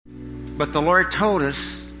But the Lord told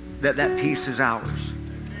us that that peace is ours.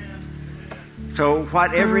 So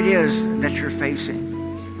whatever it is that you're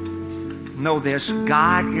facing, know this,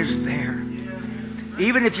 God is there.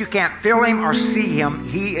 Even if you can't feel Him or see Him,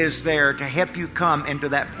 He is there to help you come into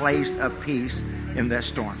that place of peace in that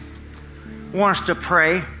storm. I want us to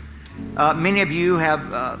pray. Many of you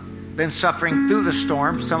have been suffering through the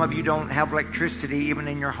storm. Some of you don't have electricity even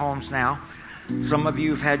in your homes now. Some of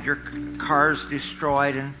you have had your cars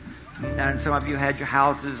destroyed, and some of you had your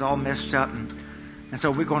houses all messed up. And so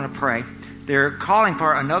we're going to pray. They're calling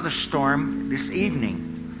for another storm this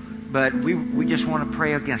evening, but we just want to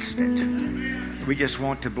pray against it. We just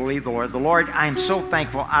want to believe the Lord. The Lord, I am so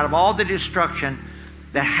thankful. Out of all the destruction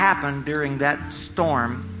that happened during that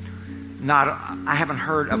storm, I haven't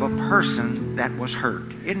heard of a person that was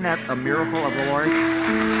hurt. Isn't that a miracle of the Lord?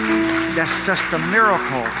 That's just a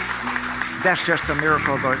miracle. That's just a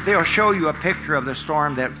miracle of the Lord. They'll show you a picture of the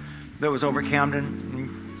storm that was over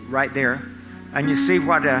Camden, right there, and you see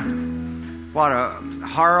what a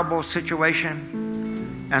horrible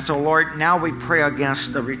situation. And so, Lord, now we pray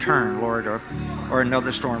against the return, Lord, or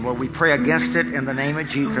another storm. Lord, we pray against it in the name of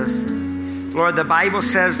Jesus. Lord, the Bible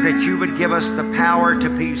says that you would give us the power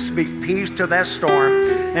to speak peace to that storm.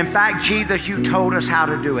 In fact, Jesus, you told us how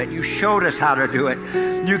to do it. You showed us how to do it.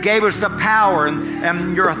 You gave us the power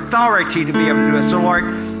and your authority to be able to do it. So,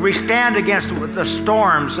 Lord, we stand against the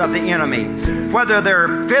storms of the enemy. Whether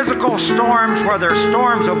they're physical storms, whether they're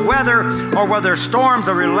storms of weather, or whether they're storms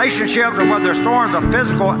of relationships, or whether they're storms of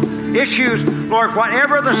physical issues, Lord,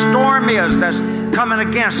 whatever the storm is that's coming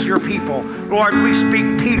against your people, Lord, we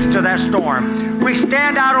speak peace to that storm. We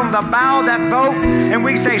stand out on the bow of that boat and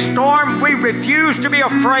we say, storm, we refuse to be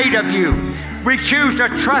afraid of you. We choose to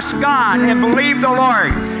trust God and believe the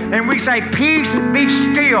Lord. And we say, peace, be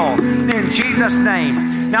still in Jesus'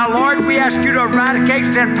 name. Now, Lord, we ask you to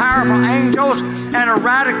eradicate, send powerful angels and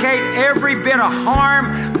eradicate every bit of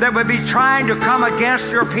harm that would be trying to come against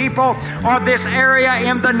your people or this area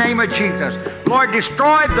in the name of Jesus. Lord,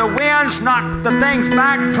 destroy the winds, not the things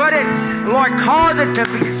back. Put it, Lord, cause it to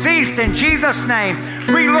be ceased in Jesus' name.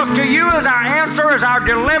 We look to you as our answer, as our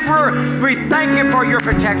deliverer. We thank you for your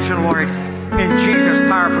protection, Lord, in Jesus'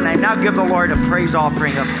 powerful name. Now give the Lord a praise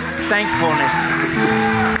offering of thankfulness.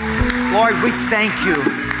 Lord, we thank you.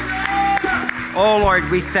 Oh, Lord,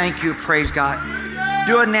 we thank you. Praise God.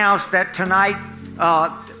 Do announce that tonight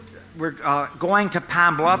we're going to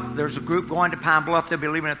Pine Bluff. There's a group going to Pine Bluff. They'll be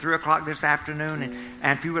leaving at 3 o'clock this afternoon.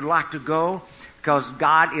 And if you would like to go, because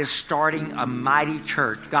God is starting a mighty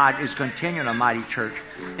church. God is continuing a mighty church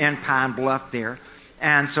in Pine Bluff there.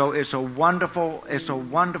 And so it's a wonderful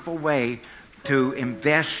way to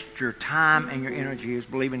invest your time and your energy is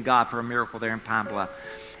believing God for a miracle there in Pine Bluff.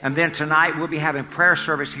 And then tonight we'll be having prayer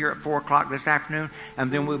service here at 4 o'clock this afternoon,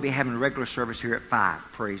 and then we'll be having regular service here at 5.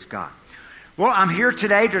 Praise God. Well, I'm here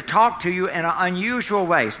today to talk to you in an unusual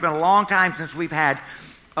way. It's been a long time since we've had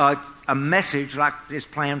a message like this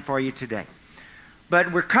planned for you today.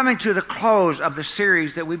 But we're coming to the close of the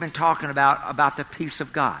series that we've been talking about the peace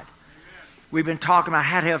of God. We've been talking about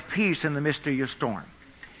how to have peace in the midst of your storm,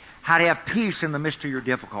 how to have peace in the midst of your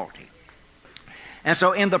difficulty. And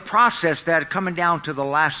so in the process that coming down to the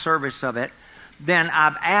last service of it, then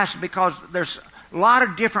I've asked, because there's a lot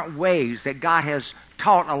of different ways that God has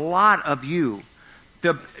taught a lot of you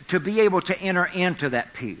to be able to enter into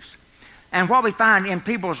that peace. And what we find in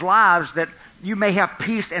people's lives that you may have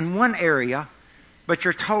peace in one area, but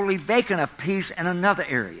you're totally vacant of peace in another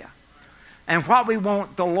area. And what we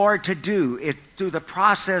want the Lord to do is, through the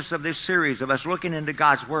process of this series of us looking into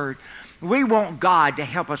God's Word, we want God to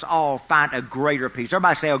help us all find a greater peace.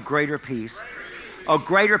 Everybody say a greater peace. A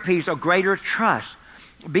greater peace, a greater trust.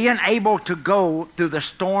 Being able to go through the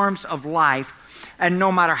storms of life, and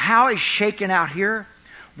no matter how it's shaken out here,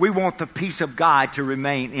 we want the peace of God to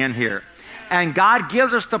remain in here. And God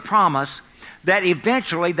gives us the promise that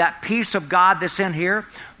eventually that peace of God that's in here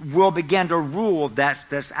will begin to rule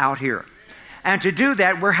that's out here. And to do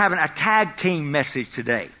that, we're having a tag team message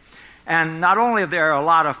today. And not only are there a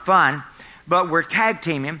lot of fun, but we're tag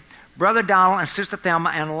teaming. Brother Donald and Sister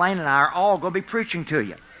Thelma and Elaine and I are all going to be preaching to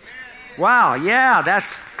you. Wow, yeah,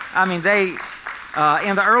 they,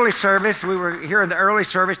 in the early service, we were here in the early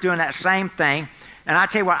service doing that same thing. And I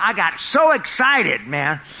tell you what, I got so excited,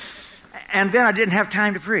 man. And then I didn't have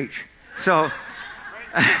time to preach. So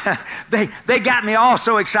they got me all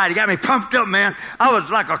so excited, got me pumped up, man. I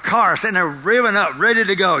was like a car sitting there revving up, ready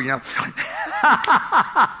to go, you know.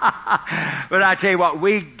 But I tell you what,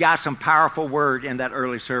 we got some powerful word in that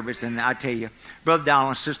early service, and I tell you, Brother Donald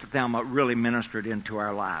and Sister Thelma really ministered into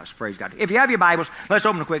our lives. Praise God. If you have your Bibles, let's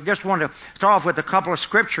open it quick. Just want to start off with a couple of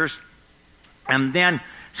scriptures And then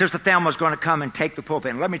Sister Thelma's going to come and take the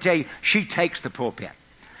pulpit. And let me tell you, she takes the pulpit.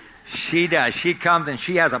 She does. She comes and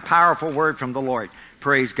she has a powerful word from the Lord.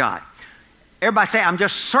 Praise God. Everybody say, I'm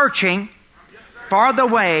just searching for the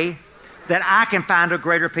way that I can find a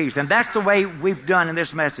greater peace. And that's the way we've done in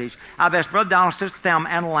this message. I've asked Brother Donald, Sister Thelma,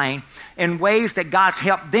 and Elaine in ways that God's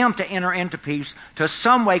helped them to enter into peace, to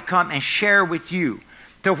some way come and share with you,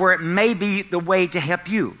 to where it may be the way to help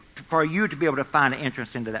you, for you to be able to find an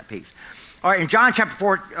entrance into that peace. All right, in John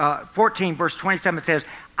chapter 14, verse 27, it says,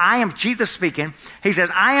 I am, Jesus speaking, he says,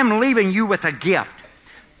 I am leaving you with a gift,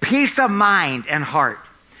 peace of mind and heart.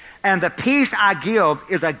 And the peace I give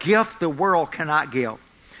is a gift the world cannot give.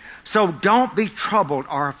 So don't be troubled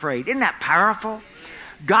or afraid. Isn't that powerful?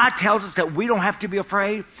 God tells us that we don't have to be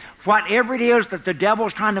afraid. Whatever it is that the devil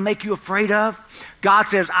is trying to make you afraid of, God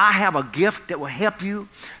says, I have a gift that will help you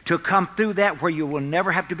to come through that where you will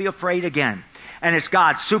never have to be afraid again. And it's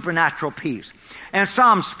God's supernatural peace. And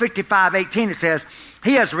Psalms 55:18 it says,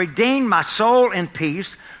 He has redeemed my soul in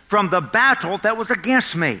peace from the battle that was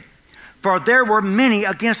against me. For there were many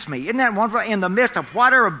against me. Isn't that wonderful? In the midst of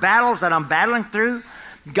whatever battles that I'm battling through,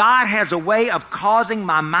 God has a way of causing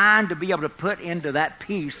my mind to be able to put into that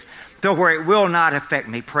peace to where it will not affect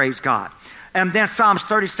me. Praise God. And then Psalms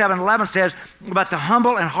 37:11 says, but the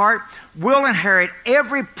humble in heart will inherit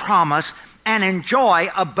every promise and enjoy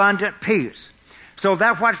abundant peace. So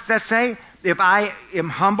that what does that say? If I am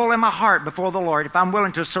humble in my heart before the Lord, if I'm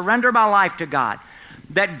willing to surrender my life to God,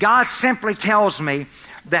 that God simply tells me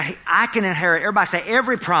that I can inherit, everybody say,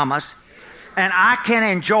 every promise, and I can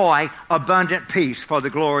enjoy abundant peace for the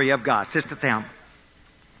glory of God. Sister Thelma.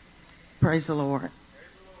 Praise the Lord.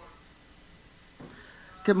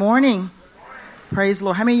 Good morning. Praise the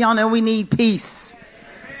Lord. How many of y'all know we need peace?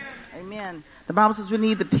 Amen. The Bible says we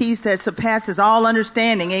need the peace that surpasses all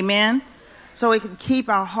understanding. Amen. So we can keep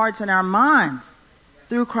our hearts and our minds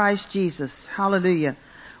through Christ Jesus. Hallelujah.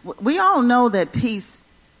 We all know that peace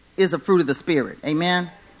is a fruit of the Spirit.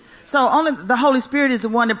 Amen. So only the Holy Spirit is the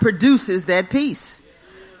one that produces that peace.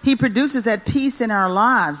 He produces that peace in our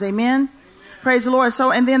lives. Amen. Praise the Lord.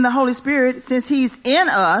 So, and then the Holy Spirit, since He's in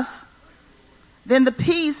us, then the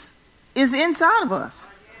peace is inside of us.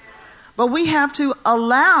 But we have to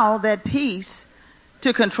allow that peace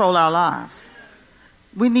to control our lives.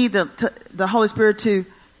 We need the Holy Spirit to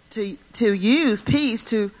use peace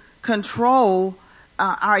to control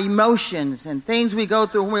our emotions and things we go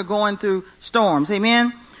through when we're going through storms.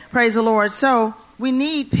 Amen. Praise the Lord. So we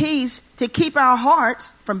need peace to keep our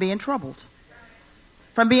hearts from being troubled.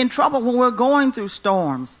 From being troubled when we're going through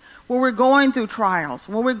storms, when we're going through trials,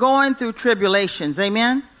 when we're going through tribulations.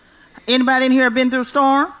 Amen. Anybody in here been through a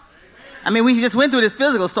storm? I mean, we just went through this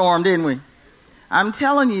physical storm, didn't we? I'm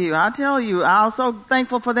telling you, I'm so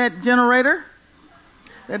thankful for that generator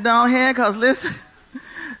that Don had, because listen,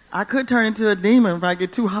 I could turn into a demon if I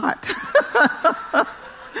get too hot.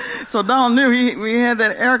 So Don knew we had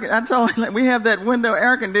that air. I told him we have that window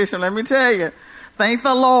air conditioner. Let me tell you, thank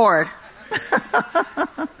the Lord.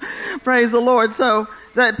 Praise the Lord. So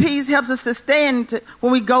that peace helps us to stand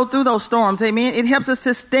when we go through those storms. Amen. It helps us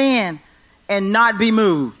to stand and not be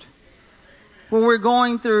moved when we're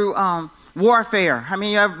going through warfare. I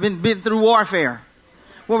mean, you have been through warfare.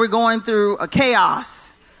 When we're going through a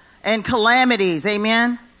chaos and calamities.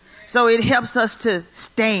 Amen. So it helps us to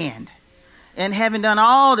stand. And having done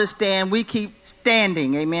all to stand, we keep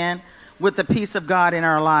standing. Amen. With the peace of God in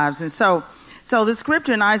our lives. And so the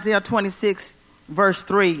scripture in Isaiah 26, verse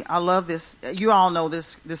 3, I love this. You all know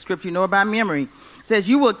this scripture. You know it by memory. It says,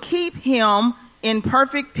 you will keep him in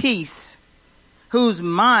perfect peace, whose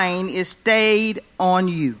mind is stayed on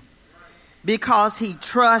you, because he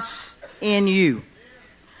trusts in you.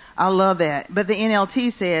 I love that. But the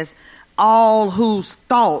NLT says, all whose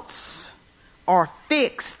thoughts are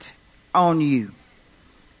fixed on you.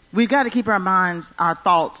 We've got to keep our minds, our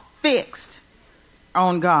thoughts fixed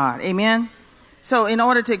on God. Amen. So in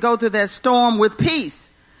order to go through that storm with peace,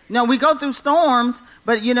 we go through storms,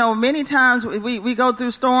 but many times we go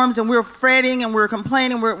through storms and we're fretting and we're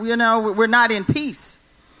complaining. We're not in peace.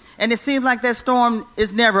 And it seems like that storm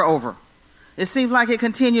is never over. It seems like it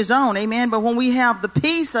continues on. Amen. But when we have the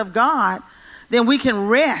peace of God, then we can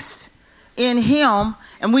rest in him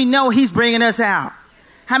and we know he's bringing us out.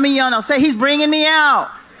 How many of y'all know? Say, he's bringing me out.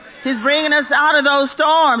 He's bringing us out of those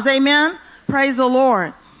storms. Amen. Praise the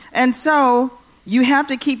Lord. And so you have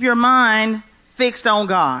to keep your mind fixed on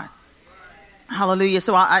God. Hallelujah.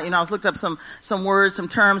 So I was looked up some words, some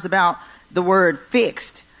terms about the word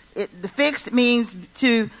fixed. The fixed means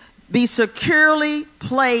to be securely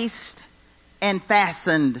placed and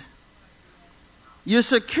fastened. You're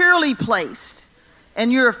securely placed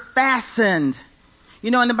and you're fastened. You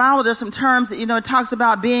know, in the Bible, there's some terms that, it talks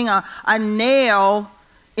about being a nail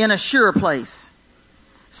in a sure place.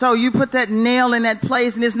 So you put that nail in that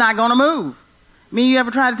place and it's not going to move. You ever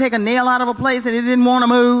tried to take a nail out of a place and it didn't want to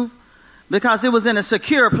move? Because it was in a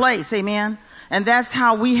secure place, amen? And that's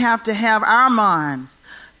how we have to have our minds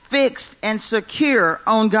fixed and secure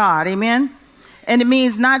on God, amen? And it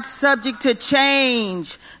means not subject to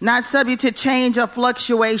change or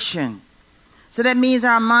fluctuation. So that means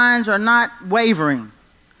our minds are not wavering.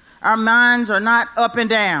 Our minds are not up and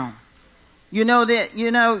down. You know that,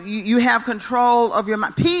 you have control of your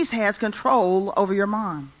mind. Peace has control over your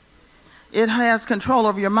mind. It has control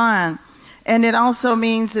over your mind. And it also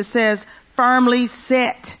means, it says, firmly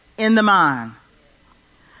set in the mind.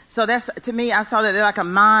 So that's, to me, I saw that like a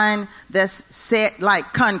mind that's set like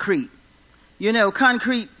concrete.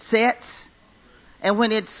 Concrete sets. And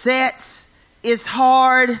when it sets, it's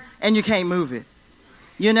hard and you can't move it.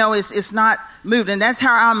 It's not moved. And that's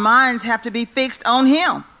how our minds have to be fixed on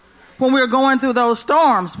Him when we're going through those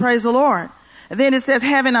storms. Praise the Lord. And then it says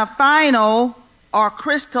having a final or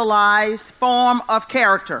crystallized form of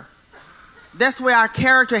character. That's where our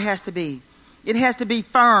character has to be. It has to be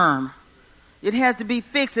firm. It has to be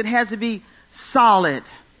fixed. It has to be solid.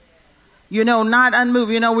 Not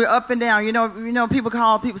unmoved. We're up and down.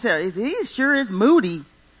 People say, he sure is moody.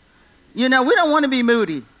 We don't want to be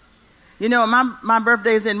moody. My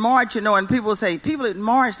birthday is in March, and people say, people in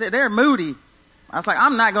March, they're moody. I was like,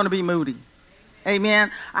 I'm not going to be moody.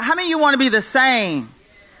 Amen. How many of you want to be the same?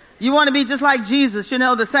 You want to be just like Jesus,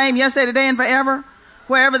 the same yesterday, today, and forever?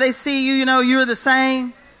 Wherever they see you, you're the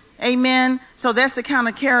same. Amen. So that's the kind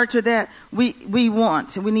of character that we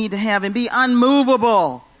want and we need to have, and be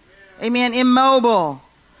unmovable. Amen. Immobile.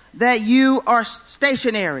 That you are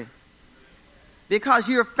stationary because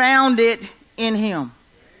you're founded in Him.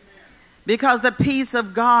 Because the peace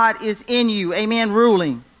of God is in you. Amen.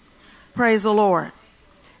 Ruling. Praise the Lord.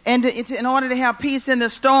 And in order to have peace in the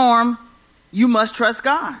storm, you must trust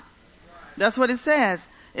God. That's what it says.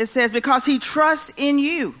 It says, because He trusts in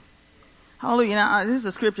you. Hallelujah. Now, this is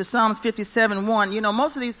a scripture, Psalms 57:1.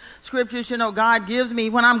 Most of these scriptures, God gives me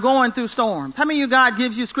when I'm going through storms. How many of you, God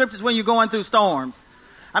gives you scriptures when you're going through storms?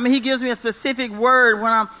 He gives me a specific word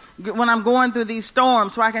when I'm going through these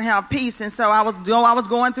storms so I can have peace. And so I was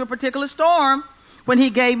going through a particular storm when He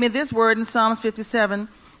gave me this word in Psalms 57,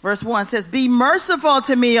 verse 1. It says, be merciful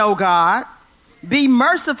to me, O God. Be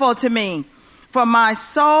merciful to me, for my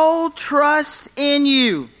soul trusts in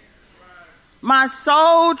you. My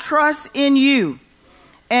soul trusts in you.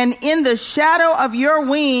 And in the shadow of your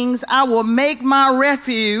wings, I will make my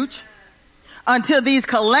refuge until these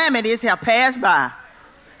calamities have passed by.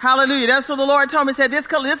 Hallelujah. That's what the Lord told me. He said, this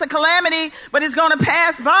is a calamity, but it's going to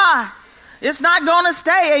pass by. It's not going to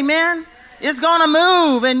stay. Amen. It's going to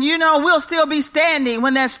move. And we'll still be standing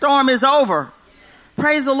when that storm is over.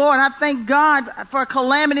 Praise the Lord. I thank God for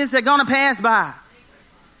calamities that are going to pass by.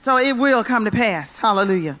 So it will come to pass.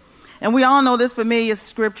 Hallelujah. And we all know this familiar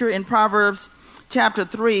scripture in Proverbs chapter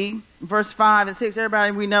 3, verse 5 and 6.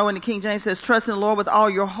 Everybody we know in the King James says, trust in the Lord with all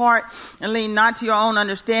your heart and lean not to your own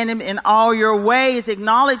understanding. In all your ways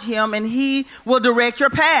acknowledge Him and He will direct your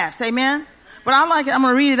paths. Amen. But I'm going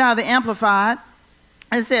to read it out of the Amplified.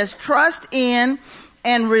 It says, trust in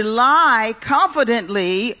and rely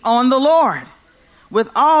confidently on the Lord with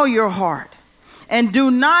all your heart, and do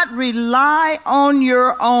not rely on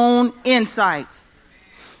your own insight.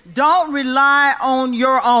 Don't rely on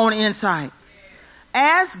your own insight.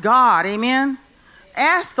 Ask God, amen.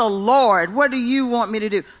 Ask the Lord, what do you want me to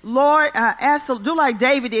do? Lord, do like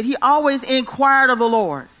David did. He always inquired of the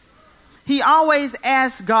Lord. He always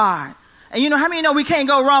asked God. And how many know we can't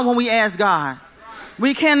go wrong when we ask God?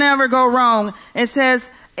 We can never go wrong. It says,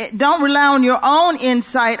 don't rely on your own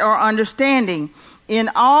insight or understanding. In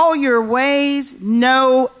all your ways,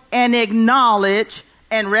 know and acknowledge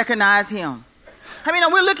and recognize Him.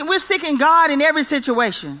 We're seeking God in every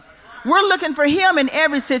situation. We're looking for Him in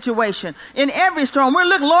every situation, in every storm. We're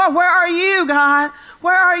looking, Lord, where are you, God?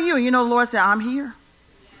 Where are you? The Lord said, I'm here.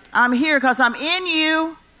 I'm here because I'm in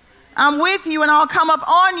you. I'm with you, and I'll come up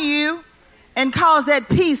on you and cause that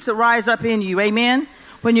peace to rise up in you. Amen.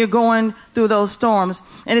 When you're going through those storms.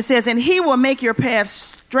 And it says, and He will make your path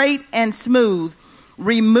straight and smooth,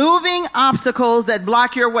 removing obstacles that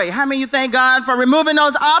block your way. How many of you thank God for removing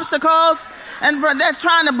those obstacles and that's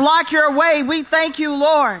trying to block your way? We thank you,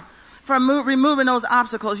 Lord, for removing those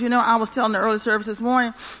obstacles. I was telling the early service this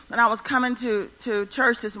morning when I was coming to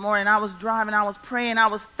church this morning, I was driving, I was praying, I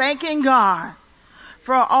was thanking God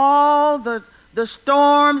for all the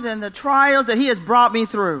storms and the trials that He has brought me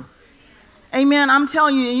through. Amen. I'm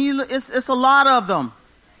telling you, it's a lot of them.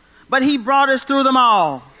 But he brought us through them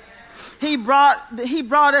all. He brought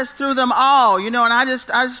us through them all, and I just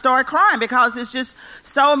started crying because it's just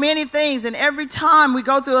so many things. And every time we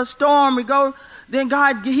go through a storm, then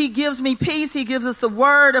God, he gives me peace. He gives us the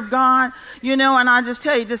word of God, and I just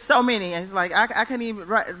tell you, just so many. It's like, I can't even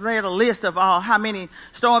write a list of how many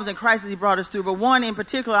storms and crises he brought us through. But one in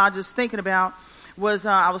particular I was just thinking about was,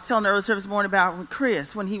 I was telling the early service morning about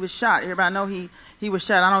Chris, when he was shot. Everybody know he was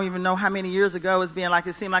shot. I don't even know how many years ago. It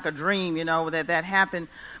seemed like a dream, that happened.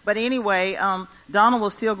 But anyway, Donald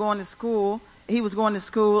was still going to school. He was going to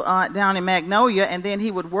school down in Magnolia, and then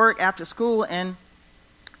he would work after school, and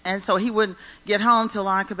so he wouldn't get home till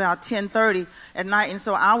like about 10:30 at night. And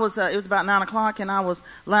so I was, it was about 9 o'clock, and I was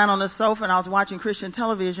lying on the sofa, and I was watching Christian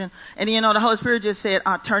television. And the Holy Spirit just said,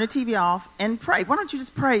 turn the TV off and pray. Why don't you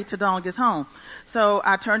just pray till Donald gets home? So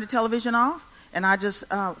I turned the television off, and I just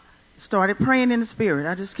started praying in the Spirit.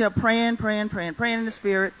 I just kept praying in the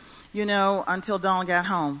Spirit, until Donald got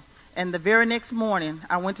home. And the very next morning,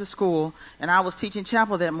 I went to school, and I was teaching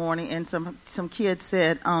chapel that morning, and some kids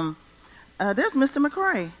said, there's Mr.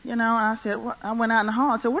 McCray, and I said, I went out in the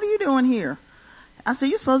hall. I said, what are you doing here? I said,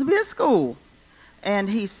 you're supposed to be at school. And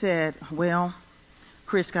he said, well,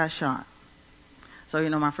 Chris got shot. So,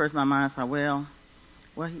 my mind thought, well,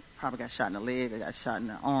 he probably got shot in the leg or got shot in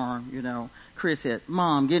the arm, Chris said,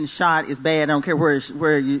 Mom, getting shot is bad. I don't care where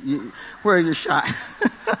you're shot.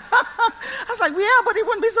 I was like, yeah, but it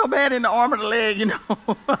wouldn't be so bad in the arm or the leg,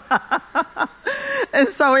 And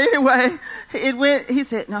so anyway, he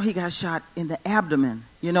said, no, he got shot in the abdomen,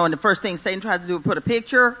 and the first thing Satan tried to do was put a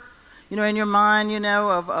picture, in your mind,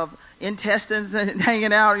 of intestines and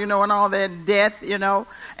hanging out, and all that, death,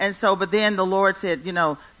 And so, but then the Lord said,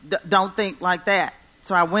 don't think like that.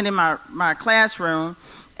 So I went in my classroom,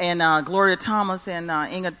 and Gloria Thomas and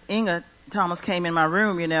Inga Thomas came in my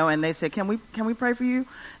room, and they said, can we pray for you?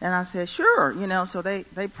 And I said, sure, so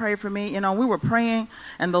they prayed for me. We were praying,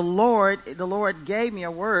 and the Lord gave me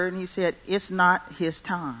a word, and he said, it's not his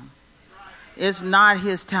time. It's not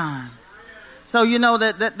his time. So,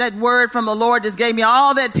 that word from the Lord just gave me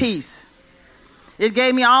all that peace. It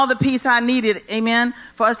gave me all the peace I needed, amen,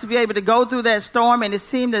 for us to be able to go through that storm, and it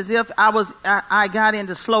seemed as if I got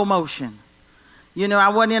into slow motion. I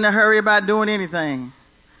wasn't in a hurry about doing anything.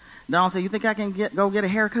 Don said, you think I can go get a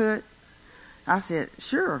haircut? I said,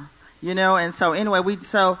 sure. And so anyway, but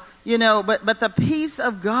the peace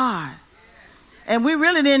of God. And we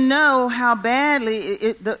really didn't know how badly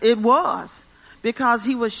it was, because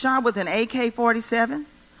he was shot with an AK-47.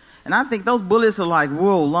 And I think those bullets are like,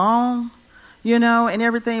 whoa, long, and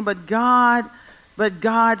everything. But God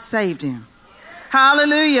saved him.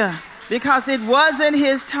 Hallelujah. Because it wasn't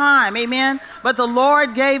his time. Amen. But the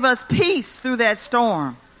Lord gave us peace through that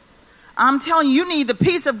storm. I'm telling you, you need the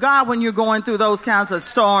peace of God when you're going through those kinds of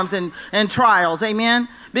storms and trials. Amen.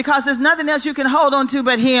 Because there's nothing else you can hold on to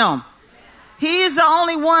but him. He is the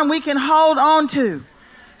only one we can hold on to.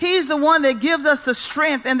 He's the one that gives us the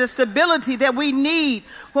strength and the stability that we need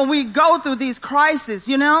when we go through these crises,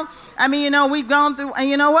 we've gone through, and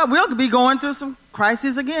you know what? We'll be going through some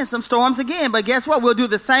crises again, some storms again. But guess what? We'll do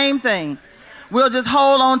the same thing. We'll just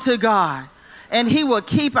hold on to God, and he will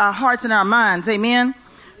keep our hearts and our minds. Amen.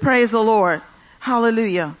 Praise the Lord.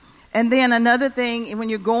 Hallelujah. And then another thing, when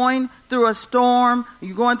you're going through a storm,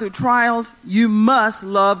 you're going through trials, you must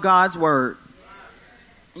love God's word.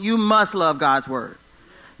 You must love God's word.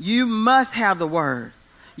 You must have the word.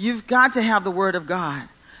 You've got to have the word of God.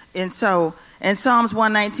 And so, in Psalms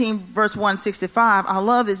 119, verse 165, I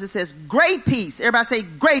love this. It says, great peace. Everybody say,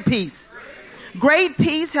 great peace. Great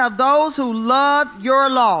peace have those who love your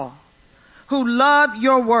law, who love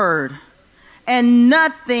your word, and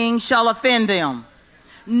nothing shall offend them.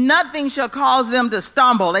 Nothing shall cause them to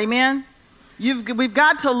stumble. Amen. We've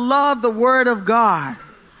got to love the word of God.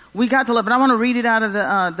 We got to love it. I want to read it out of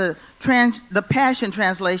the Passion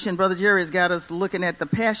Translation. Brother Jerry has got us looking at the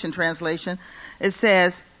Passion Translation. It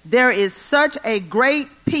says, there is such a great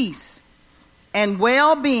peace and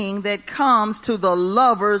well-being that comes to the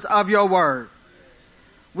lovers of your word.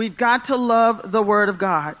 We've got to love the word of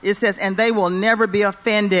God. It says, and they will never be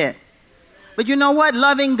offended. But you know what?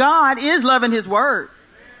 Loving God is loving his word.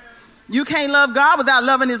 You can't love God without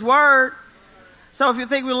loving his word. So if you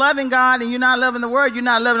think we're loving God and you're not loving the word, you're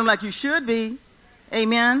not loving him like you should be.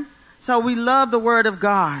 Amen. So we love the word of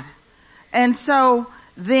God. And so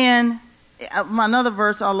then another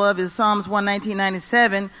verse I love is Psalms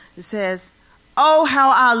 119:97. It says, oh,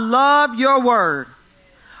 how I love your word.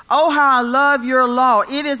 Oh, how I love your law.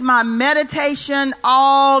 It is my meditation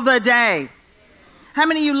all the day. How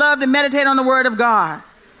many of you love to meditate on the word of God?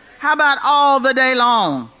 How about all the day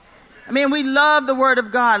long? I mean, we love the Word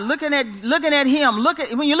of God. Looking at Him.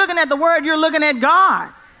 When you're looking at the Word, you're looking at God.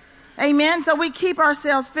 Amen. So we keep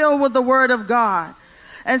ourselves filled with the Word of God.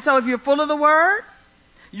 And so if you're full of the Word,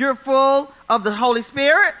 you're full of the Holy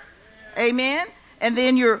Spirit. Amen. And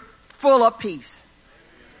then you're full of peace.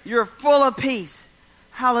 You're full of peace.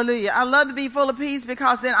 Hallelujah. I love to be full of peace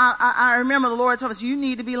because then I remember the Lord told us, you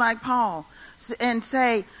need to be like Paul and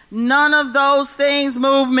say, none of those things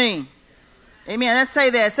move me. Amen. Let's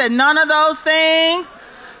say that. Say, none of those things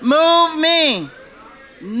move me.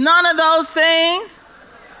 None of those things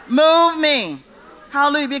move me.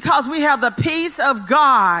 Hallelujah. Because we have the peace of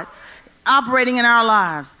God operating in our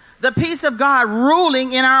lives. The peace of God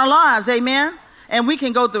ruling in our lives. Amen. And we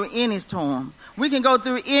can go through any storm. We can go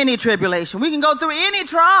through any tribulation. We can go through any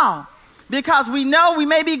trial. Because we know we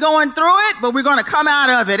may be going through it, but we're going to come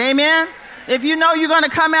out of it. Amen. If you know you're going to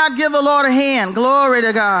come out, give the Lord a hand. Glory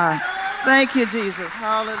to God. Thank you, Jesus.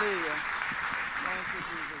 Hallelujah. Thank you,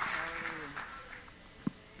 Jesus. Hallelujah.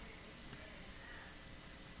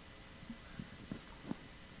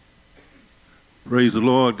 Praise the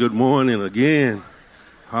Lord. Good morning again.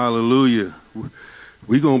 Hallelujah.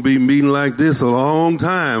 We're going to be meeting like this a long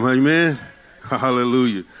time. Amen.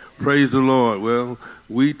 Hallelujah. Praise the Lord. Well,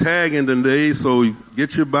 we tagging today, so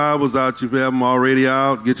get your Bibles out. If you have them already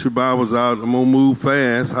out, get your Bibles out. I'm going to move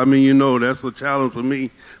fast. I mean, you know, that's a challenge for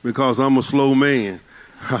me because I'm a slow man.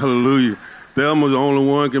 Hallelujah. Thelma's the only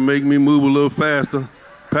one can make me move a little faster.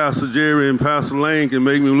 Pastor Jerry and Pastor Lane can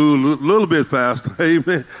make me move a little bit faster.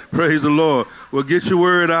 Amen. Praise the Lord. Well, get your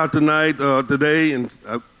word out today, and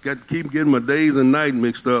I keep getting my days and night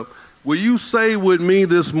mixed up. Will you say with me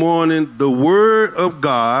this morning, the Word of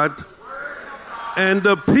God and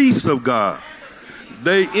the peace of God?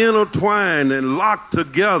 They intertwine and lock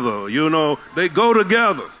together. You know, they go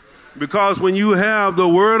together. Because when you have the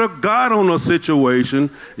Word of God on a situation,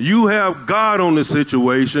 you have God on the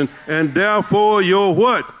situation, and therefore your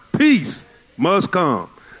what? Peace must come.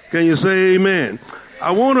 Can you say amen?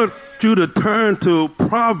 I want you to turn to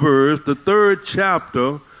Proverbs, the 3rd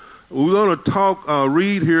chapter. We're going to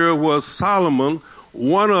read here was Solomon,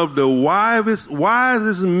 one of the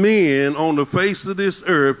wisest men on the face of this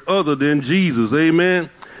earth other than Jesus. Amen.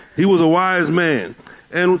 He was a wise man.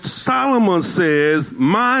 And Solomon says,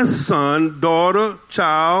 my son, daughter,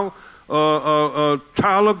 child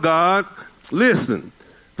of God, listen,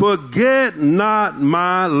 forget not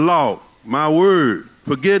my law, my word.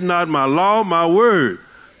 Forget not my law, my word.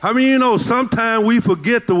 How many of you know sometimes we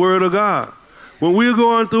forget the word of God? When we're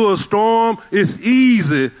going through a storm, it's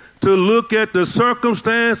easy to look at the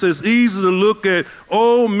circumstance. It's easy to look at,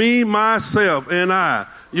 oh, me, myself, and I.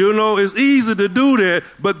 You know, it's easy to do that,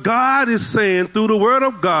 but God is saying through the word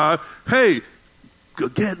of God, hey,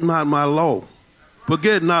 forget not my law.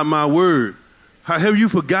 Forget not my word. Have you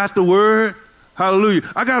forgot the word? Hallelujah.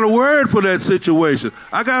 I got a word for that situation.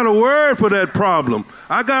 I got a word for that problem.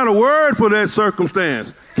 I got a word for that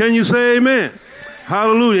circumstance. Can you say amen?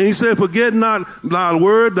 Hallelujah. And he said, forget not thy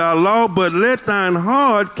word, thy law, but let thine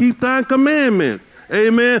heart keep thine commandments.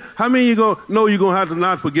 Amen. How many you know you're going to have to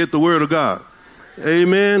not forget the word of God?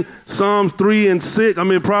 Amen. Proverbs 3 and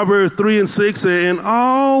 6 say, in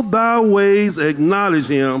all thy ways acknowledge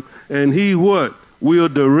him, and he what? Will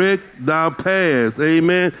direct thy paths.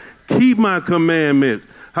 Amen. Keep my commandments.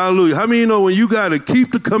 Hallelujah. How many you know when you got to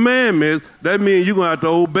keep the commandments, that means you're going to have to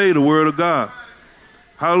obey the word of God.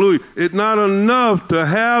 Hallelujah. It's not enough to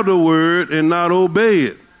have the word and not obey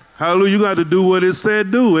it. Hallelujah. You got to do what it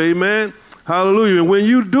said do. Amen. Hallelujah. And when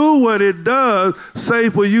you do what it does say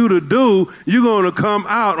for you to do, you're going to come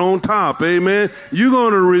out on top. Amen. You're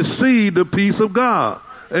going to receive the peace of God.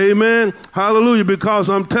 Amen. Hallelujah. Because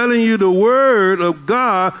I'm telling you, the word of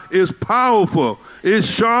God is powerful. It's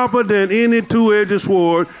sharper than any two-edged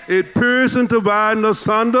sword. It pierces and divides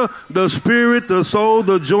asunder the spirit, the soul,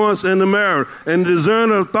 the joints, and the marrow, and discern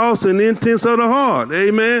the thoughts and intents of the heart.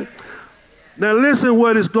 Amen. Now listen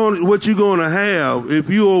what you're going to have if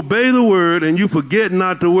you obey the word and you forget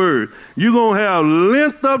not the word. You're going to have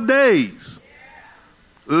length of days.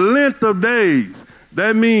 Length of days.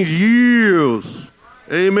 That means years.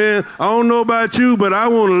 Amen. I don't know about you, but I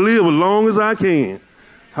want to live as long as I can.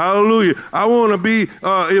 Hallelujah. I want to be,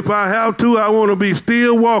 if I have to, I want to be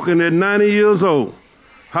still walking at 90 years old.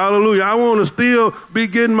 Hallelujah. I want to still be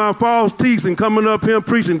getting my false teeth and coming up here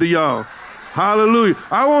preaching to y'all. Hallelujah.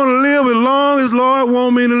 I want to live as long as Lord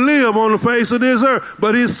wants me to live on the face of this earth.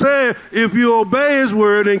 But he said, if you obey his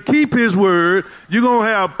word and keep his word, you're going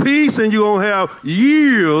to have peace and you're going to have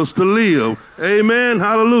years to live. Amen.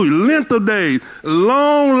 Hallelujah. Length of days,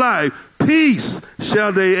 long life, peace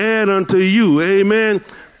shall they add unto you. Amen.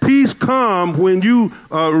 Peace comes when you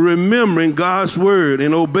are remembering God's word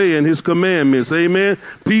and obeying his commandments. Amen.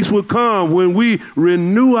 Peace will come when we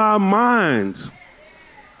renew our minds.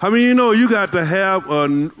 I mean, you know, you got to have a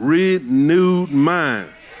renewed mind.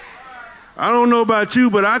 I don't know about you,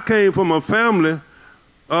 but I came from a family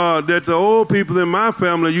that the old people in my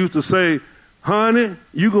family used to say, honey,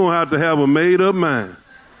 you're going to have a made-up mind.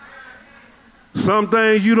 Some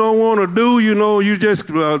things you don't want to do, you know, you just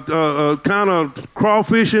kind of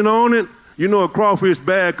crawfishing on it. You know, a crawfish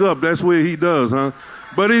back up. That's what he does, huh?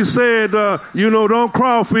 But he said, don't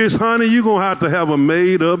crawfish, honey. You're going to have a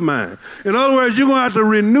made-up mind. In other words, you're going to have to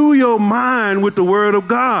renew your mind with the word of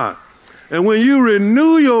God. And when you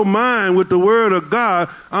renew your mind with the word of God,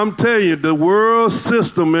 I'm telling you, the world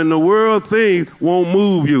system and the world things won't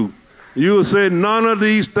move you. You will say, none of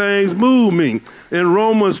these things move me. In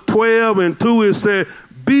Romans 12:2, it said,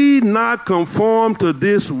 be not conformed to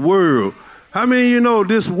this world. I mean, you know,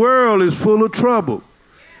 this world is full of trouble.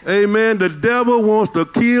 Amen. The devil wants to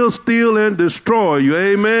kill, steal, and destroy you.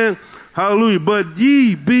 Amen. Hallelujah. But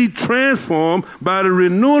ye be transformed by the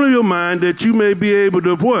renewing of your mind, that you may be able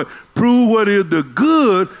to what? Prove what is the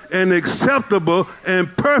good and acceptable and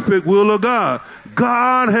perfect will of God.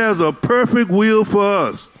 God has a perfect will for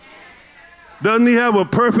us. Doesn't he have a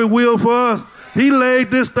perfect will for us? He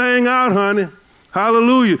laid this thing out, honey.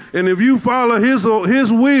 Hallelujah. And if you follow his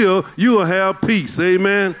will, you will have peace.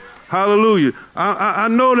 Amen. Hallelujah. I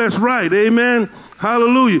know that's right. Amen.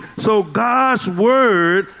 Hallelujah. So God's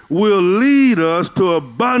word will lead us to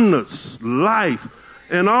abundance, life,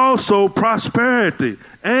 and also prosperity,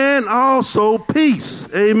 and also peace.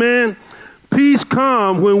 Amen. Peace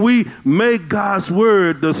comes when we make God's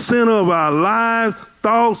word the center of our lives,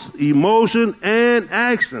 thoughts, emotion, and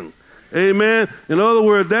action. Amen. In other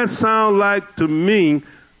words, that sounds like to me,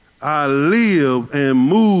 I live and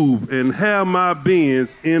move and have my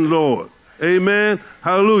beings in Lord. Amen.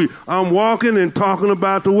 Hallelujah. I'm walking and talking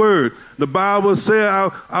about the word. The Bible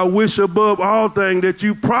says, I wish above all things that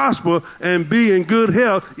you prosper and be in good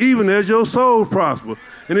health, even as your soul prosper.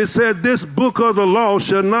 And it said, this book of the law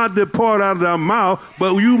shall not depart out of thy mouth,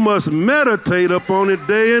 but you must meditate upon it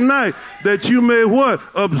day and night, that you may what?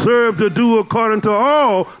 Observe to do according to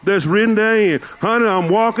all that's written therein. Honey, I'm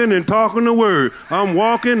walking and talking the word. I'm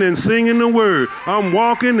walking and singing the word. I'm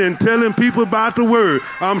walking and telling people about the word.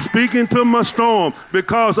 I'm speaking to my storm,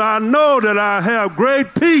 because I know that I have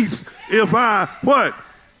great peace if I, what?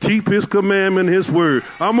 Keep his commandment, his word.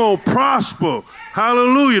 I'm going to prosper.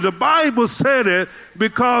 Hallelujah. The Bible said it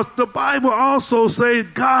because the Bible also says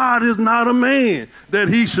God is not a man that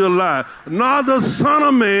he shall lie, nor the son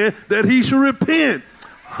of man that he shall repent.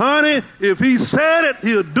 Honey, if he said it,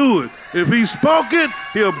 he'll do it. If he spoke it,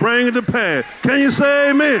 he'll bring it to pass. Can you say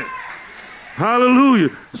amen? Hallelujah.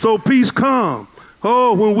 So peace come.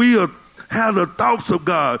 Oh, when we have the thoughts of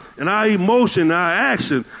God and our emotion, our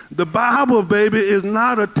action. The Bible, baby, is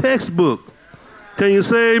not a textbook. Can you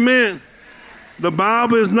say amen? The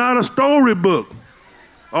Bible is not a storybook,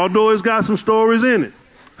 although it's got some stories in it.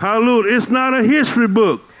 Hallelujah. It's not a history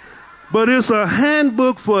book, but it's a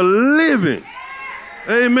handbook for living.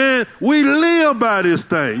 Amen. We live by this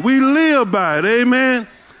thing. We live by it. Amen.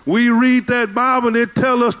 We read that Bible and it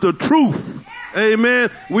tells us the truth. Amen.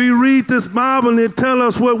 We read this Bible and it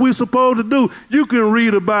tells us what we're supposed to do. You can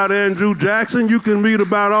read about Andrew Jackson. You can read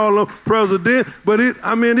about all the presidents, but it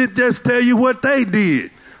just tell you what they did.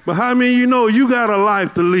 But how many of you know you got a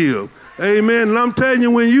life to live? Amen. And I'm telling you,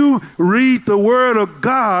 when you read the word of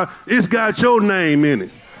God, it's got your name in it.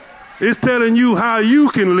 It's telling you how you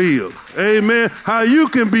can live. Amen. How you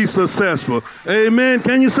can be successful. Amen.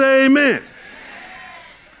 Can you say amen?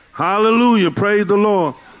 Hallelujah. Praise the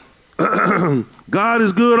Lord. God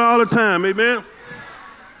is good all the time. Amen.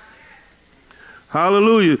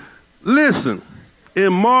 Hallelujah. Listen,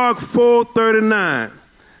 in Mark 4:39,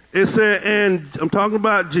 it said, and I'm talking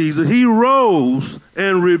about Jesus, he rose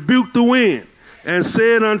and rebuked the wind and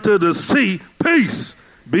said unto the sea, peace,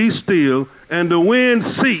 be still. And the wind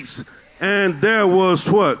ceased, and there was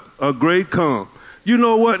what? A great calm. You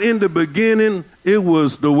know what? In the beginning, it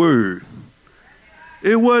was the word.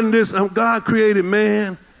 It wasn't this, God created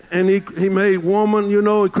man, and he made woman, you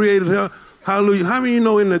know, he created her. Hallelujah. How many of you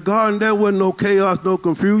know in the garden there wasn't no chaos, no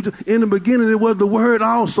confusion? In the beginning, it was the word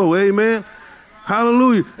also. Amen.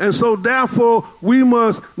 Hallelujah. And so therefore, we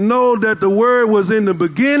must know that the word was in the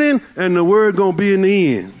beginning and the word going to be in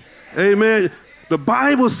the end. Amen. The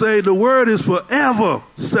Bible says the word is forever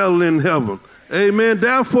settled in heaven. Amen.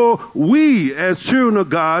 Therefore, we as children of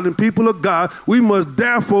God and people of God, we must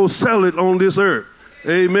therefore settle it on this earth.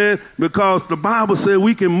 Amen. Because the Bible says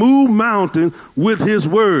we can move mountains with his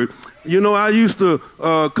word. You know, I used to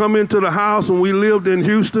come into the house when we lived in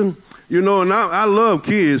Houston, you know, and I love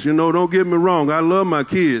kids, you know, don't get me wrong. I love my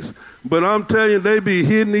kids. But I'm telling you, they be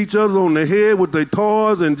hitting each other on the head with their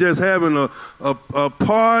toys and just having a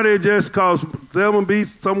party just because them be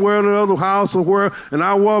somewhere in another house or where. And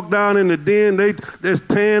I walk down in the den, they just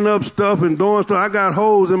tearing up stuff and doing stuff. I got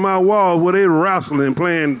holes in my walls where they wrestling,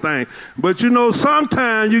 playing things. But, you know,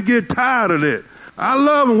 sometimes you get tired of that. I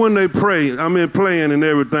love them when they pray, playing and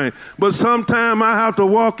everything. But sometimes I have to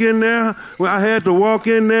walk in there. Well, I had to walk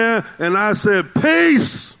in there and I said,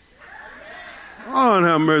 peace. Oh,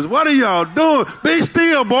 have mercy. What are y'all doing? Be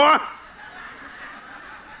still, boy.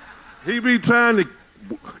 He be trying to,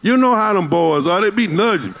 you know how them boys are. They be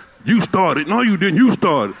nudging. You started. No, you didn't. You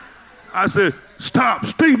started. I said, stop.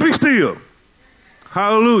 Be still.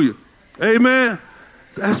 Hallelujah. Amen.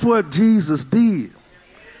 That's what Jesus did.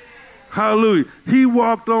 Hallelujah. He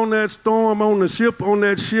walked on that storm on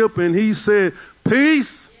that ship, and he said,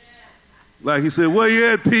 peace. Like he said, where you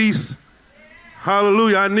at, peace?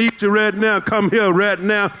 Hallelujah. I need you right now. Come here right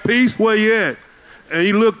now. Peace, where you at? And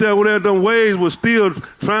he looked at where them waves were still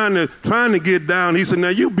trying to get down. He said, now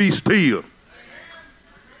you be still.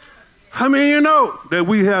 How many of you know that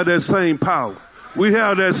we have that same power? We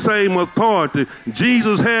have that same authority.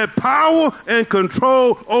 Jesus had power and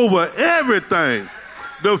control over everything.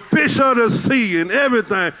 The fish of the sea and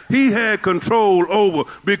everything he had control over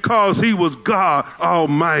because he was God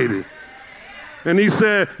Almighty. And he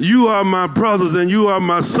said, you are my brothers and you are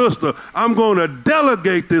my sister. I'm going to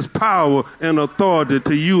delegate this power and authority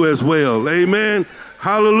to you as well. Amen.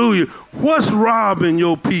 Hallelujah. What's robbing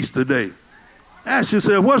your peace today? Ask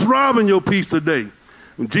yourself, what's robbing your peace today?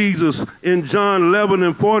 Jesus in John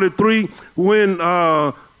 11:43, when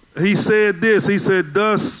he said this, he said,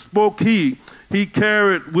 thus spoke he. He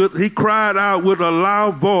cried out with a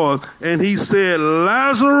loud voice, and he said,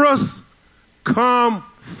 Lazarus, come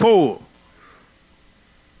forth.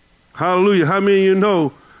 Hallelujah. How many of you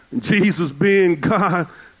know Jesus being God,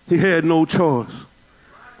 he had no choice.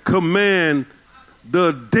 Command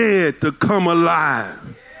the dead to come alive.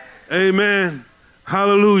 Amen.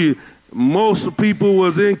 Hallelujah. Most people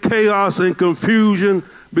was in chaos and confusion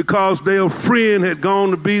because their friend had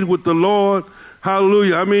gone to be with the Lord.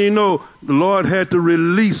 Hallelujah. I mean, you know, the Lord had to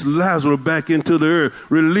release Lazarus back into the earth,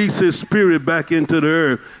 release his spirit back into the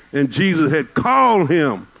earth. And Jesus had called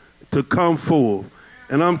him to come forth.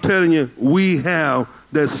 And I'm telling you, we have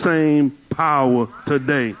that same power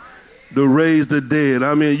today to raise the dead.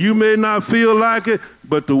 I mean, you may not feel like it,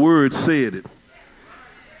 but the word said it.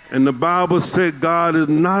 And the Bible said God is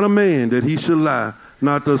not a man that he should lie,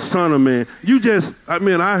 not the son of man.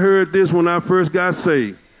 I heard this when I first got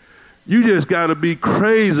saved. You just got to be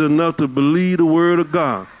crazy enough to believe the word of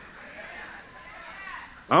God.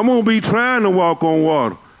 I'm going to be trying to walk on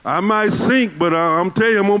water. I might sink, but I'm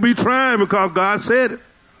telling you, I'm going to be trying because God said it.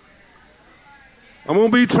 I'm going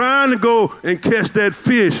to be trying to go and catch that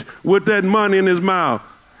fish with that money in his mouth.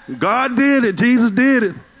 God did it. Jesus did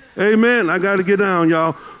it. Amen. I got to get down,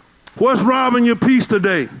 y'all. What's robbing your peace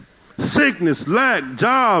today? Sickness, lack,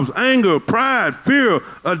 jobs, anger, pride, fear,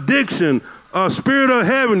 addiction, a spirit of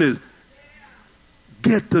heaviness.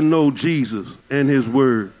 Get to know Jesus and his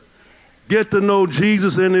word. Get to know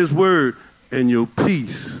Jesus and his word, and your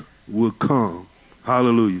peace will come.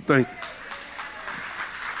 Hallelujah. Thank you.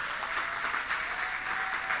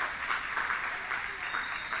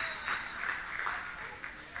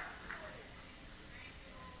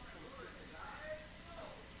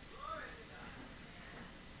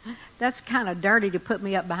 That's kind of dirty to put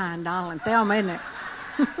me up behind Donald and Thelma, isn't it?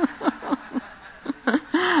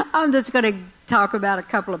 I'm just going to talk about a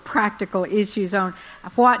couple of practical issues on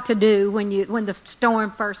what to do when the storm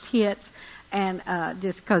first hits, and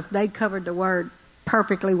just because they covered the word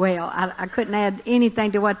perfectly well. I couldn't add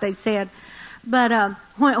anything to what they said. But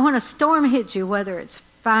when a storm hits you, whether it's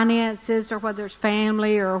finances or whether it's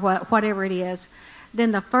family or whatever it is,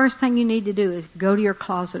 then the first thing you need to do is go to your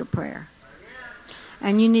closet of prayer.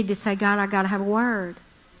 And you need to say, God, I got to have a word.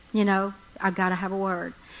 You know, I got to have a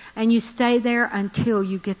word. And you stay there until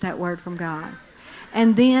you get that word from God.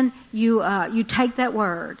 And then you take that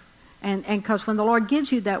word. And because when the Lord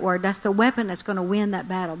gives you that word, that's the weapon that's going to win that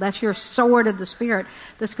battle. That's your sword of the Spirit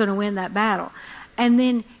that's going to win that battle. And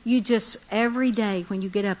then you just, every day when you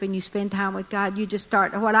get up and you spend time with God, you just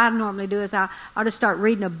start, what I normally do is I'll just start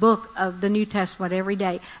reading a book of the New Testament every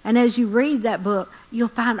day. And as you read that book, you'll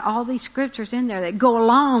find all these scriptures in there that go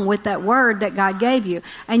along with that word that God gave you.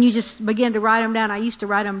 And you just begin to write them down. I used to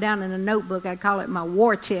write them down in a notebook. I call it my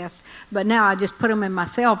war chest. But now I just put them in my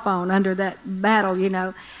cell phone under that battle, you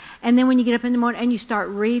know. And then when you get up in the morning and you start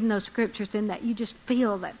reading those scriptures, in that you just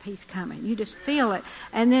feel that peace coming. You just feel it.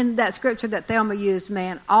 And then that scripture that Thelma used,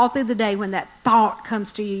 man, all through the day when that thought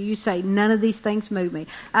comes to you, you say, none of these things move me.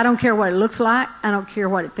 I don't care what it looks like. I don't care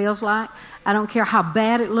what it feels like. I don't care how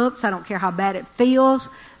bad it looks. I don't care how bad it feels.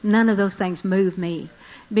 None of those things move me.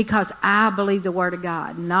 Because I believe the Word of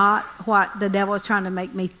God, not what the devil is trying to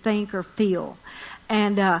make me think or feel.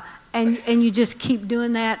 And you just keep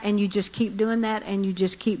doing that, and you just keep doing that, and you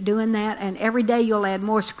just keep doing that. And every day you'll add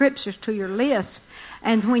more scriptures to your list.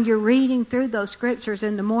 And when you're reading through those scriptures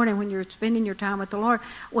in the morning, when you're spending your time with the Lord,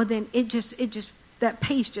 well, then it just that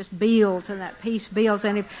peace just builds, and that peace builds.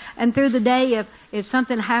 And through the day, if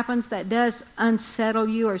something happens that does unsettle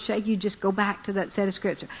you or shake you, just go back to that set of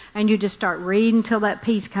scripture, and you just start reading till that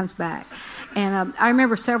peace comes back. And I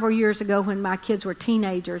remember several years ago when my kids were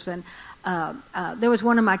teenagers, and there was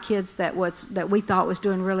one of my kids that we thought was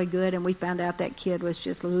doing really good, and we found out that kid was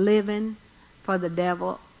just living for the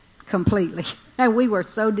devil completely, and we were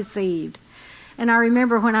so deceived. And I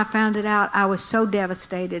remember when I found it out, I was so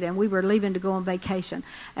devastated, and we were leaving to go on vacation.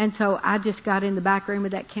 And so I just got in the back room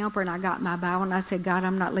of that camper, and I got my Bible, and I said, God,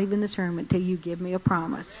 I'm not leaving this room until you give me a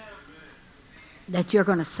promise that you're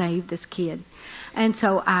going to save this kid. And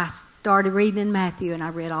so I started reading in Matthew, and I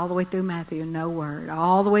read all the way through Matthew, no word,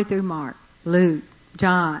 all the way through Mark, Luke,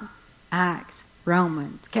 John, Acts,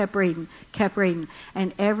 Romans, kept reading.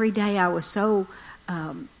 And every day I was so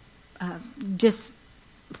just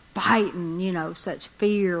fighting, such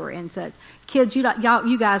fear and such. Kids, you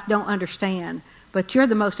guys don't understand, but you're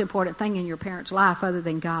the most important thing in your parents' life other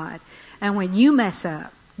than God. And when you mess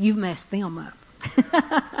up, you've messed them up.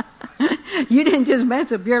 You didn't just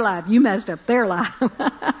mess up your life, you messed up their life.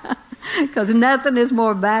 Because nothing is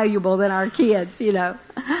more valuable than our kids,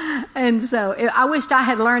 And so I wished I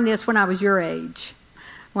had learned this when I was your age.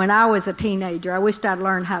 When I was a teenager, I wished I'd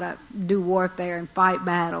learned how to do warfare and fight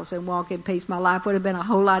battles and walk in peace. My life would have been a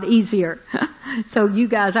whole lot easier. So you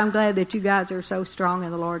guys, I'm glad that you guys are so strong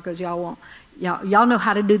in the Lord, because y'all know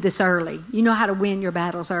how to do this early. You know how to win your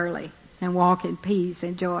battles early and walk in peace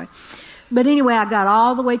and joy. But anyway, I got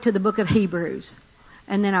all the way to the book of Hebrews,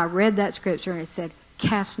 and then I read that scripture, and it said,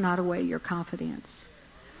 "Cast not away your confidence."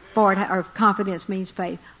 Or confidence means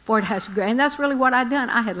faith. For it has, and that's really what I'd done.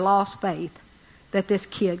 I had lost faith that this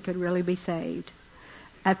kid could really be saved.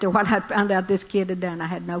 After what I found out this kid had done, I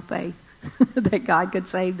had no faith that God could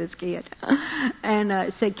save this kid. And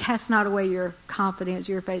it said, "Cast not away your confidence,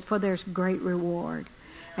 your faith, for there's great reward."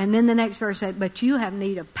 And then the next verse said, "But you have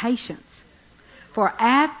need of patience. For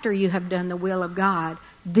after you have done the will of God,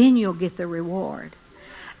 then you'll get the reward."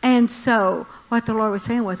 And so what the Lord was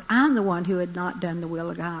saying was, I'm the one who had not done the will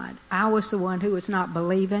of God. I was the one who was not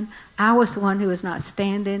believing. I was the one who was not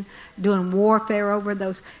standing, doing warfare over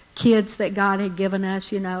those kids that God had given us.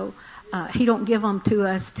 He don't give them to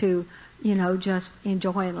us to, just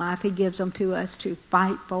enjoy in life. He gives them to us to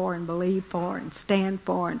fight for and believe for and stand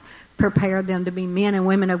for and prepare them to be men and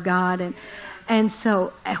women of God. And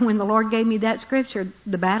so when the Lord gave me that scripture,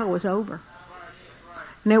 the battle was over.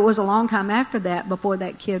 And it was a long time after that before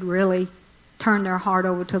that kid really turned their heart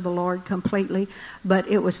over to the Lord completely. But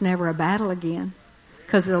it was never a battle again,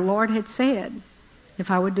 because the Lord had said,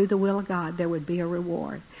 if I would do the will of God, there would be a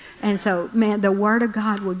reward. And so, man, the Word of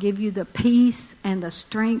God will give you the peace and the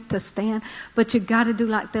strength to stand. But you've got to do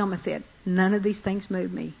like Thelma said, none of these things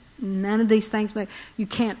move me. None of these things move. You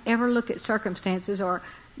can't ever look at circumstances or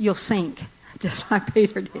you'll sink. Just like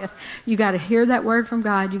Peter did. You got to hear that word from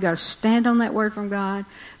God. You got to stand on that word from God.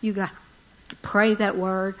 You got to pray that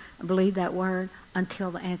word and believe that word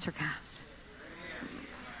until the answer comes.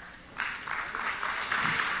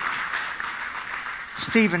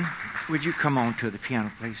 Stephen, would you come on to the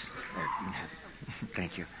piano, please? There, you can have it.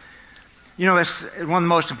 Thank you. It's one of the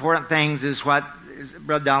most important things is what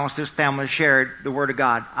Brother Donald, Sister Thelma shared, the Word of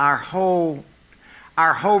God. Our whole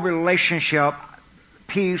relationship,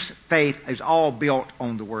 peace, faith is all built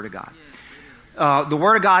on the Word of God. The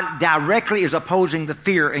Word of God directly is opposing the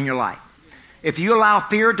fear in your life. If you allow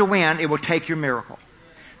fear to win, it will take your miracle.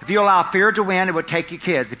 If you allow fear to win, it will take your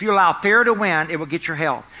kids. If you allow fear to win, it will get your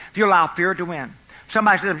health. If you allow fear to win.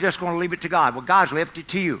 Somebody says, I'm just going to leave it to God. Well, God's left it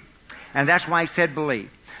to you. And that's why He said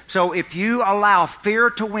believe. So if you allow fear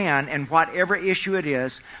to win in whatever issue it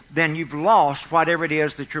is, then you've lost whatever it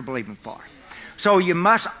is that you're believing for. So you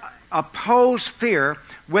must oppose fear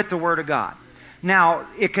with the Word of God. Now,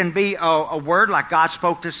 it can be a word like God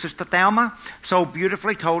spoke to Sister Thelma, so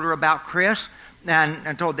beautifully told her about Chris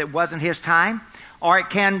and told that it wasn't his time. Or it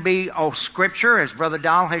can be Scripture, as Brother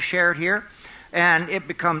Donald has shared here, And it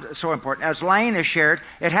becomes so important. As Lane has shared,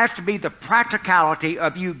 it has to be the practicality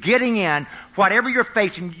of you getting in. Whatever you're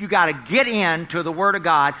facing, you got to get into the Word of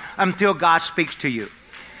God until God speaks to you.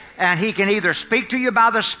 And He can either speak to you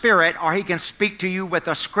by the Spirit or He can speak to you with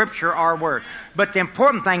a scripture or a word. But the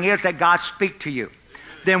important thing is that God speak to you.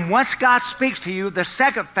 Then once God speaks to you, the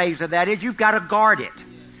second phase of that is you've got to guard it.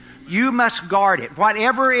 You must guard it,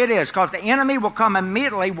 whatever it is, because the enemy will come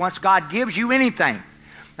immediately once God gives you anything.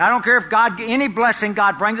 I don't care if any blessing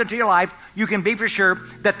God brings into your life, you can be for sure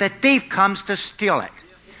that the thief comes to steal it.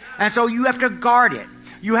 And so you have to guard it.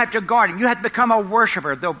 You have to guard it. You have to become a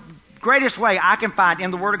worshiper. The greatest way I can find in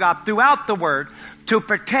the Word of God, throughout the Word, to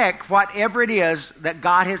protect whatever it is that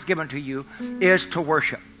God has given to you is to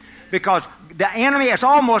worship. Because the enemy, is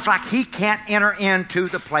almost like he can't enter into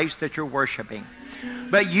the place that you're worshiping.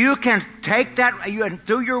 But you can take that and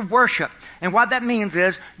do your worship. And what that means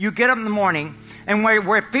is you get up in the morning, and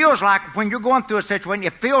where it feels like, when you're going through a situation,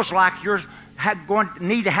 it feels like you're going to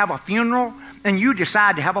need to have a funeral, and you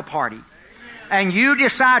decide to have a party. And you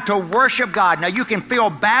decide to worship God. Now, you can feel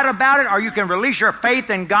bad about it, or you can release your faith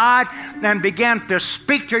in God and begin to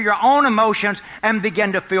speak to your own emotions and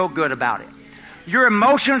begin to feel good about it. Your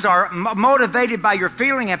emotions are motivated by your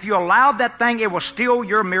feeling. If you allow that thing, it will steal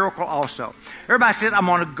your miracle also. Everybody says, I'm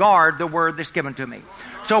going to guard the word that's given to me.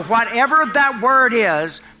 So whatever that word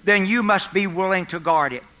is, then you must be willing to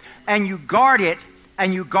guard it. And you guard it,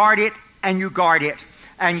 and you guard it, and you guard it.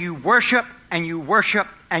 And you worship, and you worship,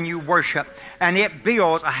 and you worship. And it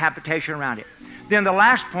builds a habitation around it. Then the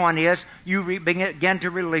last point is you begin to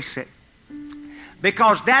release it.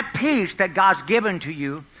 Because that peace that God's given to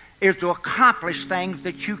you is to accomplish things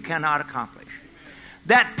that you cannot accomplish.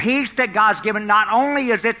 That peace that God's given, not only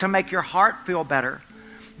is it to make your heart feel better,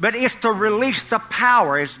 but it's to release the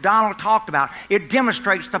power, as Donald talked about. It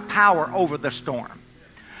demonstrates the power over the storm.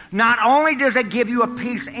 Not only does it give you a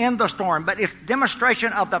peace in the storm, but it's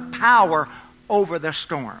demonstration of the power over the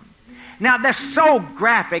storm. Now, that's so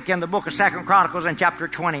graphic in the book of 2 Chronicles in chapter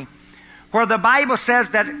 20, where the Bible says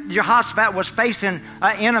that Jehoshaphat was facing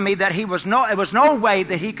an enemy that it was no way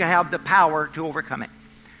that he could have the power to overcome it.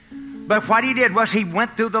 But what he did was he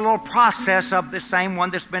went through the little process of the same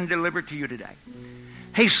one that's been delivered to you today.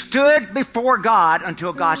 He stood before God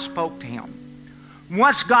until God spoke to him.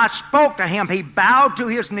 Once God spoke to him, he bowed to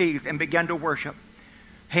his knees and began to worship.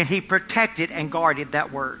 And he protected and guarded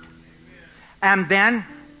that word. And then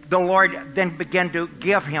the Lord then began to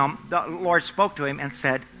give him, the Lord spoke to him and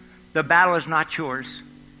said, the battle is not yours.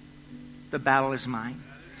 The battle is mine.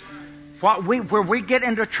 Where we get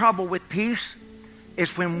into trouble with peace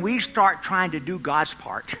is when we start trying to do God's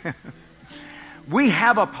part. We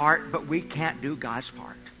have a part, but we can't do God's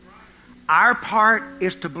part. Our part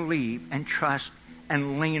is to believe and trust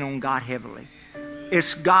and lean on God heavily.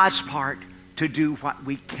 It's God's part to do what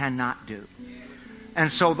we cannot do.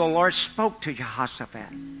 And so the Lord spoke to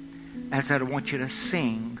Jehoshaphat and said, I want you to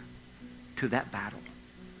sing to that battle.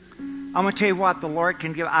 I'm going to tell you what the Lord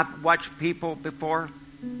can give. I've watched people before.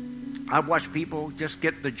 I've watched people just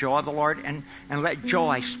get the joy of the Lord and let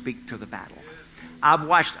joy speak to the battle. I've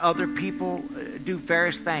watched other people do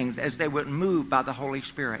various things as they would move by the Holy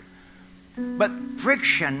Spirit. But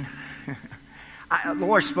friction, the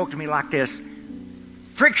Lord spoke to me like this.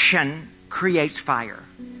 Friction creates fire.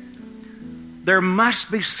 There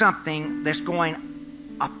must be something that's going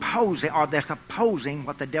opposing, or that's opposing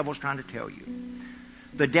what the devil's trying to tell you.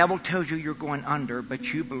 The devil tells you you're going under,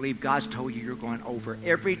 but you believe God's told you you're going over.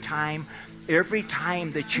 Every time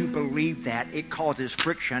that you believe that, it causes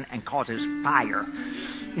friction and causes fire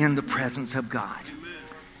in the presence of God.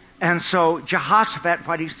 And so Jehoshaphat,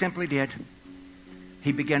 what he simply did,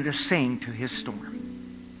 he began to sing to his storm.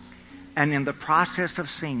 And in the process of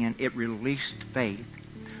singing, it released faith,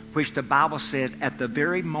 which the Bible said at the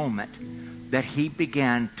very moment that he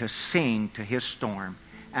began to sing to his storm,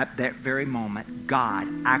 at that very moment,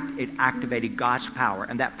 it activated God's power,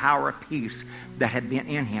 and that power of peace that had been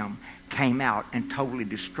in him came out and totally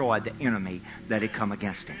destroyed the enemy that had come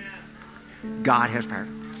against him. God has power.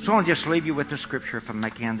 So I'll just leave you with the scripture from my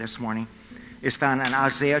can this morning. It's found in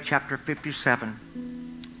Isaiah chapter 57,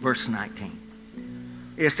 verse 19.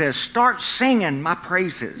 It says, start singing my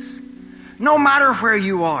praises, no matter where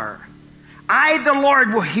you are. I, the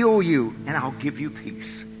Lord, will heal you, and I'll give you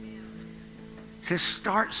peace. It says,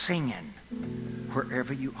 start singing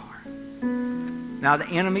wherever you are. Now, the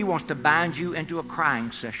enemy wants to bind you into a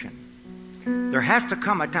crying session. There has to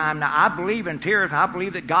come a time. Now, I believe in tears. I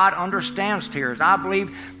believe that God understands tears. I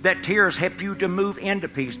believe that tears help you to move into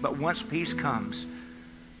peace. But once peace comes,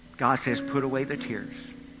 God says, put away the tears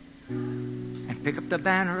and pick up the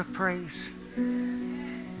banner of praise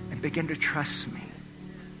and begin to trust me.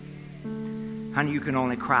 Honey, you can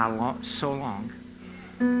only cry so long.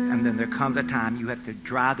 And then there comes a time you have to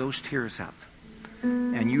dry those tears up.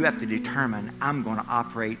 And you have to determine, I'm going to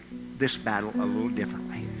operate this battle a little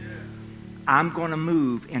differently. I'm going to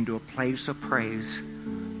move into a place of praise.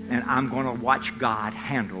 And I'm going to watch God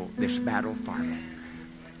handle this battle for me.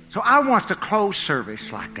 So I want to close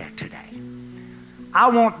service like that today. I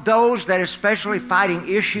want those that especially fighting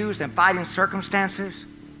issues and fighting circumstances,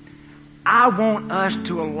 I want us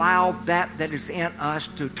to allow that is in us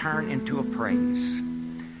to turn into a praise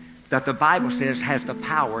that the Bible says has the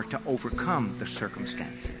power to overcome the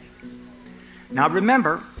circumstances. Now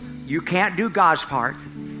remember, you can't do God's part,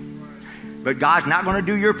 but God's not going to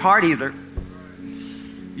do your part either.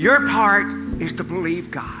 Your part is to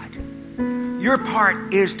believe God. Your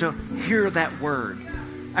part is to hear that word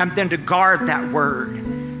and then to guard that word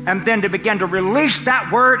and then to begin to release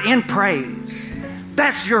that word in praise.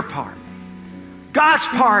 That's your part. God's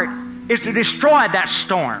part is to destroy that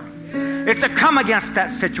storm. It's to come against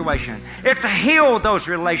that situation. It's to heal those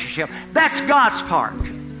relationships. That's God's part.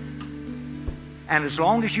 And as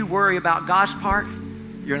long as you worry about God's part,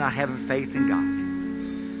 you're not having faith in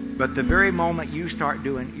God. But the very moment you start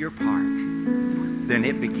doing your part, then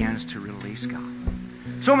it begins to release God.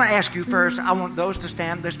 So I'm going to ask you first, I want those to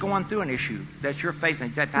stand that's going through an issue that you're facing.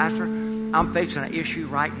 You say, Pastor, I'm facing an issue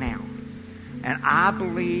right now. And I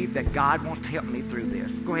believe that God wants to help me through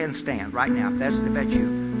this. Go ahead and stand right now if that's you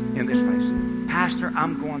in this place. Pastor,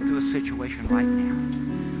 I'm going through a situation right now.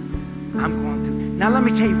 I'm going through. Now let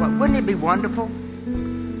me tell you what, wouldn't it be wonderful?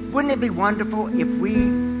 Wouldn't it be wonderful if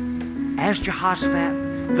we, as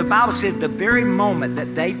Jehoshaphat, the Bible says the very moment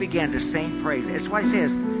that they began to sing praise, that's what it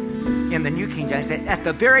says in the New King James, at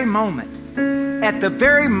the very moment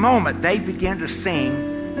they began to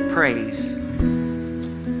sing praise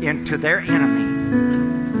into their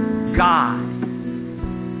enemy, God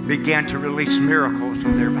began to release miracles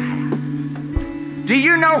on their behalf. Do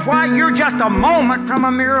you know what? You're just a moment from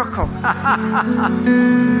a miracle.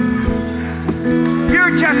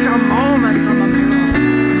 You're just a moment from a miracle.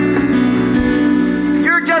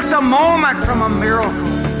 You're just a moment from a miracle.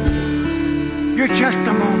 You're just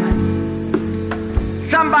a moment.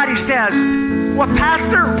 Somebody says, well,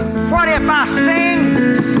 Pastor, what if I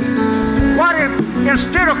sing? What if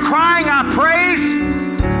instead of crying I praise?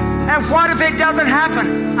 And what if it doesn't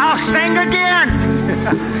happen? I'll sing again.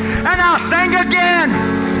 And I'll sing again.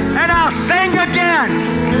 And I'll sing again.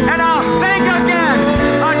 And I'll sing again.